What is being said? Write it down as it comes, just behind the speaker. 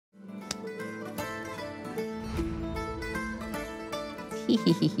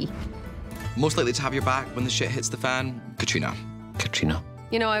Most likely to have your back when the shit hits the fan? Katrina. Katrina.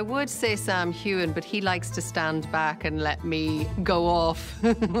 You know, I would say Sam Heughan, but he likes to stand back and let me go off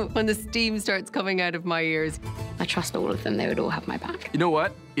when the steam starts coming out of my ears. I trust all of them. They would all have my back. You know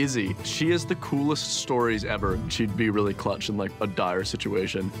what? Izzy. She has the coolest stories ever. She'd be really clutch in, like, a dire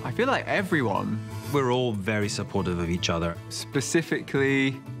situation. I feel like everyone, we're all very supportive of each other.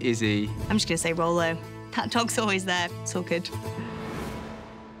 specifically Izzy. I'm just gonna say Rollo. That dog's always there. It's all good.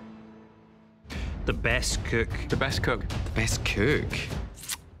 The best cook The best cook. The best cook?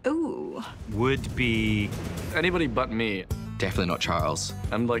 Ooh. would be... Anybody but me. Definitely not Charles.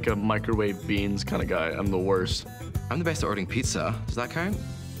 I'm like a microwave beans kind of guy. I'm the worst. I'm the best at ordering pizza. Does that count?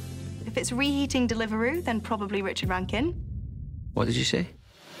 If it's reheating Deliveroo, then probably Richard Rankin. What did you say?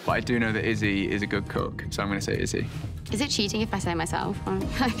 But I do know that Izzy is a good cook, so I'm going to say Izzy. Is it cheating if I say myself?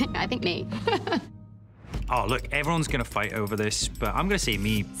 I think me. Oh, look, everyone's going to fight over this, but I'm going to say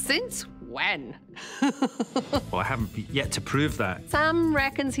me. Since when? Well, I haven't yet to prove that. Sam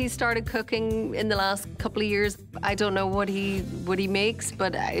reckons he started cooking in the last couple of years. I don't know what he makes,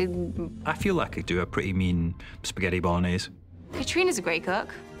 but I feel like I could do a pretty mean spaghetti bolognese. Katrina's a great cook.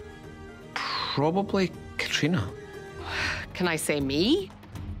 Probably Katrina. Can I say me?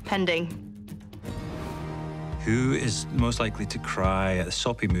 Pending. Who is most likely to cry at a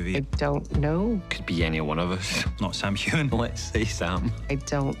soppy movie? I don't know. Could be any one of us. Not Sam Heughan. Let's say Sam. I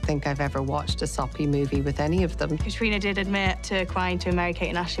don't think I've ever watched a soppy movie with any of them. Katrina did admit to crying to a Mary-Kate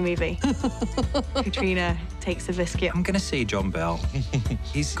and Ashley movie. Katrina takes a biscuit. I'm going to say John Bell.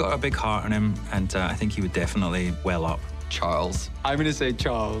 He's got a big heart on him, and I think he would definitely well up. Charles. I'm going to say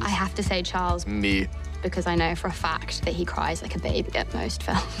Charles. I have to say Charles, Me. because I know for a fact that he cries like a baby at most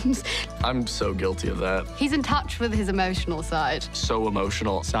films. I'm so guilty of that. He's in touch with his emotional side. So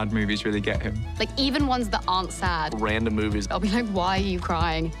emotional. Sad movies really get him. Like, even ones that aren't sad. Random movies. I'll be like, why are you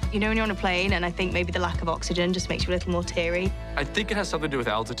crying? You know when you're on a plane, and I think maybe the lack of oxygen just makes you a little more teary. I think it has something to do with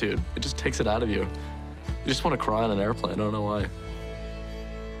altitude. It just takes it out of you. You just want to cry on an airplane. I don't know why.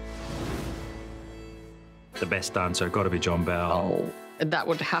 The best dancer, got to be John Bell. That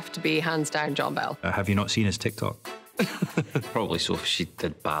would have to be hands down John Bell. Have you not seen his TikTok? Probably so if she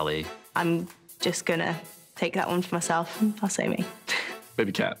did ballet. I'm just gonna take that one for myself. I'll say me.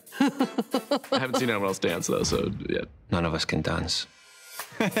 Maybe Cat. I haven't seen anyone else dance, though, so yeah. None of us can dance.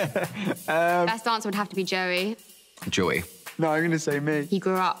 Best dancer would have to be Joey. Joey. No, I'm going to say me. He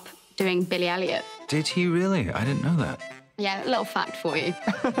grew up doing Billy Elliot. Did he really? I didn't know that. Yeah, a little fact for you.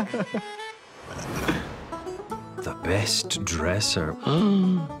 The best dresser.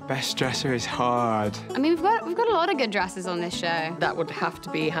 Best dresser is hard. I mean, we've got a lot of good dresses on this show. That would have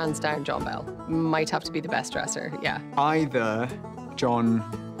to be hands down John Bell. Might have to be the best dresser, yeah. Either John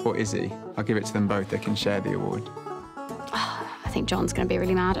or Izzy. I'll give it to them both. They can share the award. I think John's going to be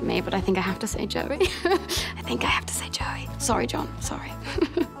really mad at me, but I think I have to say Joey. I think I have to say Joey. Sorry, John. Sorry.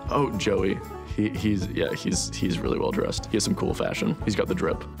 Oh, Joey. He's really well dressed. He has some cool fashion. He's got the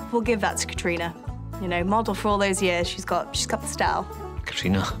drip. We'll give that to Katrina. You know, model for all those years. She's got the style.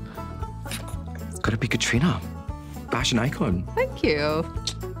 Katrina. It's got to be Katrina. Fashion icon. Thank you.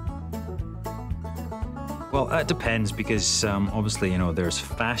 Well, that depends because obviously, you know, there's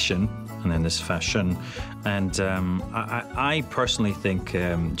fashion and then there's fashion. And I personally think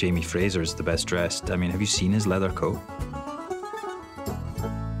Jamie Fraser is the best dressed. I mean, have you seen his leather coat?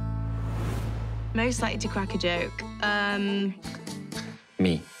 Most likely to crack a joke.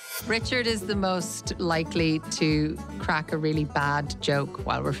 Me. Richard is the most likely to crack a really bad joke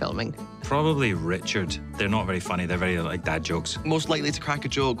while we're filming. Probably Richard. They're not very funny. They're very like dad jokes. Most likely to crack a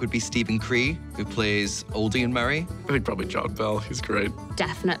joke would be Stephen Cree, who plays Oldie and Murray. I think probably John Bell. He's great.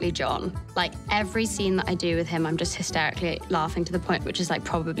 Definitely John. Like, every scene that I do with him, I'm just hysterically laughing to the point which is, like,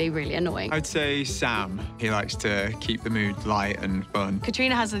 probably really annoying. I'd say Sam. He likes to keep the mood light and fun.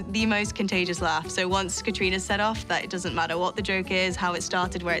 Katrina has the most contagious laugh. So once Katrina's set off, that it doesn't matter what the joke is, how it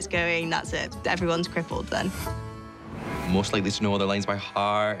started, where it's going, that's it. Everyone's crippled then. Most likely to know other lines by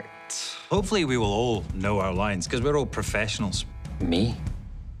heart. Hopefully we will all know our lines because we're all professionals. Me?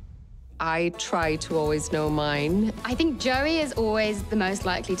 I try to always know mine. I think Joey is always the most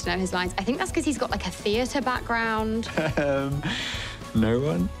likely to know his lines. I think that's because he's got, like, a theatre background. No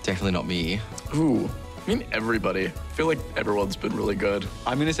one? Definitely not me. Ooh. I mean, everybody. I feel like everyone's been really good.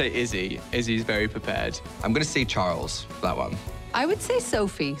 I'm going to say Izzy. Izzy's very prepared. I'm going to say Charles for that one. I would say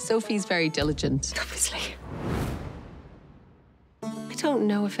Sophie. Sophie's very diligent. Obviously. I don't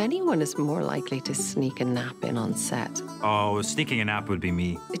know if anyone is more likely to sneak a nap in on set. Oh, sneaking a nap would be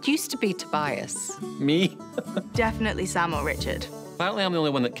me. It used to be Tobias. Me? Definitely Sam or Richard. Apparently I'm the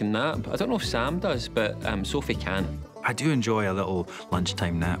only one that can nap. I don't know if Sam does, but Sophie can. I do enjoy a little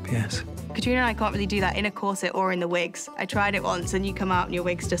lunchtime nap, yes. Katrina and I can't really do that in a corset or in the wigs. I tried it once and you come out and your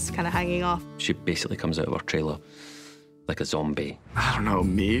wig's just kind of hanging off. She basically comes out of her trailer like a zombie. I don't know,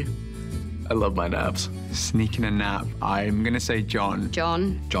 me? I love my naps. Sneaking a nap. I'm going to say John.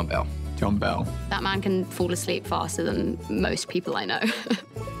 John. John Bell. John Bell. That man can fall asleep faster than most people I know.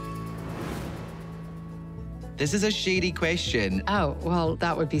 This is a shady question. Oh, well,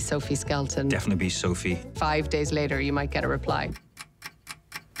 that would be Sophie Skelton. Definitely be Sophie. 5 days later, you might get a reply.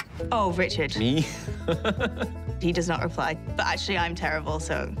 Oh, Richard. Me? He does not reply. But actually, I'm terrible,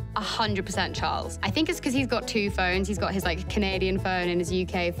 so... 100% Charles. I think it's because he's got 2 phones. He's got his like Canadian phone and his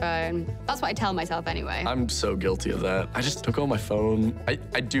UK phone. That's what I tell myself anyway. I'm so guilty of that. I just don't go on my phone. I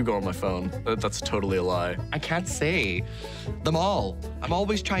do go on my phone. That's totally a lie. I can't say. Them all. I'm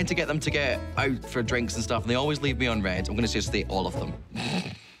always trying to get them to get out for drinks and stuff, and they always leave me on red. I'm going to just say all of them.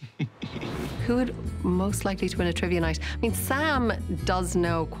 Who would most likely to win a trivia night? I mean, Sam does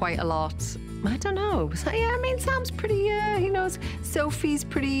know quite a lot. I don't know. So, yeah, I mean, Sam's pretty, he knows. Sophie's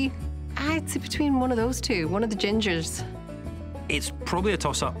pretty, I'd say between one of those two, one of the gingers. It's probably a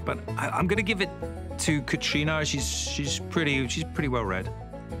toss-up, but I'm going to give it to Katrina. She's pretty well read.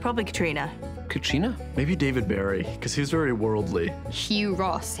 Probably Katrina. Katrina? Maybe David Barry, because he's very worldly. Hugh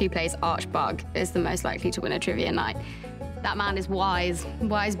Ross, who plays Archbug, is the most likely to win a trivia night. That man is wise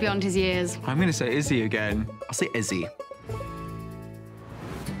beyond his years. I'm going to say Izzy again. I'll say Izzy.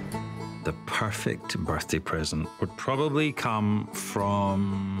 The perfect birthday present would probably come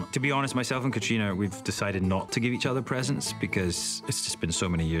from, to be honest, myself and Katrina, we've decided not to give each other presents because it's just been so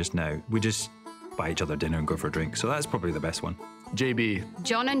many years now. We just buy each other dinner and go for a drink. So that's probably the best one. JB.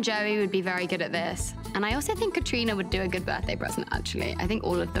 John and Joey would be very good at this. And I also think Katrina would do a good birthday present, actually. I think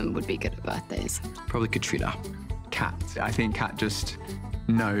all of them would be good at birthdays. Probably Katrina. Kat. I think Kat just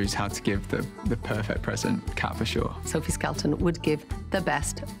knows how to give the perfect present. Kat for sure. Sophie Skelton would give the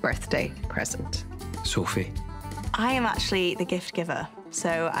best birthday present. Sophie. I am actually the gift giver,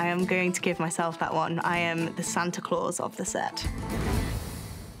 so I am going to give myself that one. I am the Santa Claus of the set.